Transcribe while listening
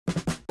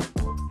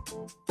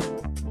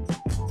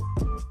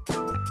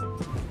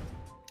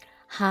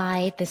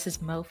Hi, this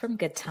is Mo from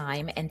Good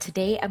Time, and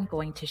today I'm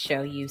going to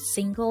show you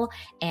single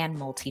and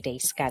multi-day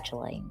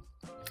scheduling.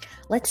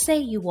 Let's say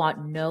you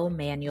want no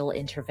manual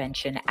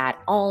intervention at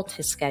all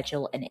to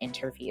schedule an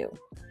interview.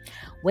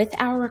 With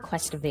our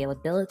request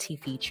availability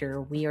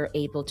feature, we are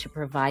able to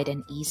provide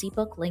an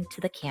EasyBook link to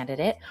the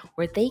candidate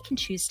where they can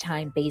choose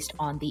time based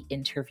on the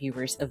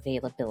interviewer's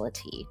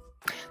availability.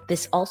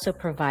 This also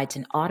provides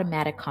an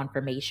automatic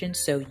confirmation,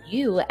 so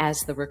you, as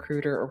the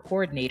recruiter or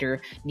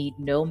coordinator, need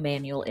no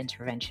manual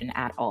intervention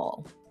at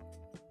all.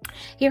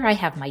 Here I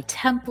have my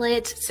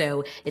template,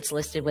 so it's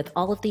listed with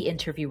all of the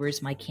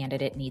interviewers my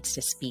candidate needs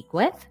to speak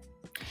with.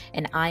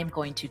 And I'm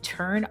going to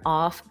turn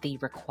off the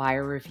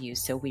require review.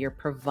 So we are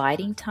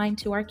providing time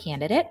to our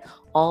candidate,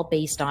 all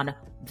based on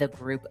the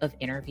group of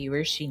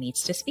interviewers she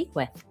needs to speak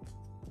with.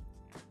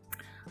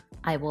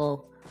 I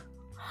will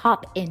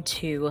hop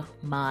into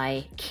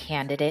my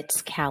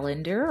candidate's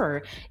calendar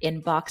or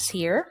inbox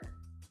here.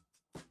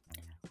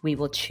 We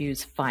will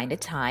choose find a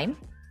time.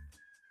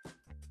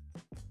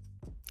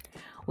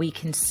 We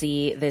can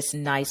see this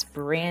nice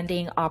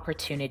branding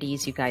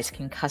opportunities. You guys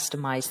can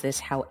customize this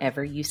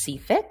however you see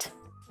fit.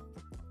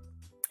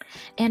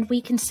 And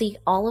we can see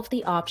all of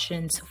the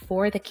options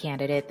for the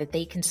candidate that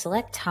they can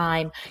select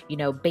time,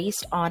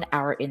 based on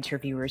our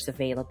interviewer's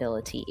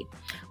availability.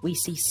 We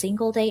see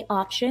single day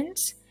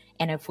options.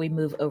 And if we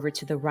move over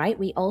to the right,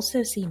 we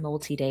also see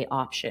multi-day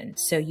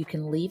options. So you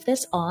can leave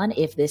this on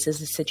if this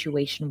is a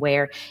situation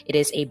where it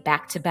is a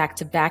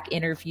back-to-back-to-back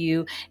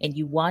interview and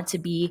you want to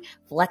be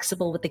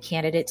flexible with the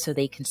candidate so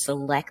they can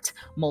select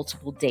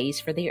multiple days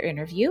for their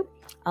interview.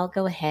 I'll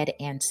go ahead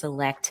and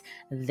select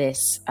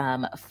this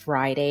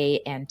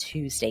Friday and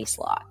Tuesday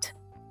slot.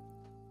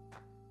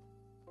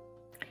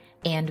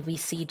 And we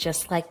see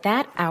just like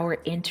that, our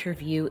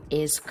interview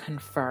is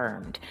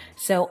confirmed.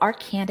 So our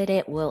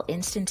candidate will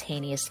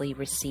instantaneously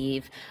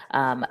receive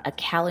a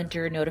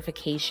calendar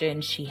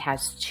notification. She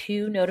has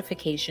 2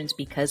 notifications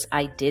because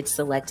I did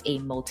select a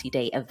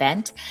multi-day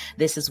event.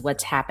 This is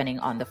what's happening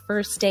on the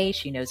first day.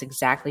 She knows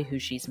exactly who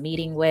she's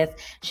meeting with.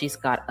 She's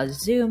got a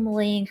Zoom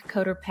link,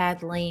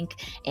 CoderPad link,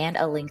 and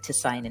a link to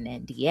sign an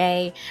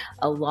NDA,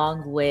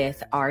 along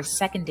with our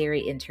secondary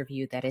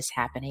interview that is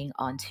happening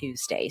on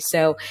Tuesday.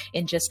 So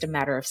in just a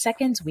matter of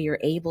seconds, we are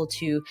able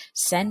to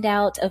send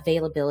out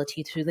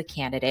availability to the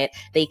candidate.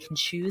 They can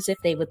choose if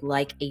they would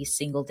like a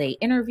single day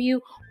interview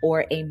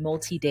or a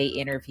multi-day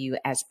interview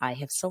as I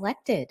have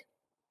selected.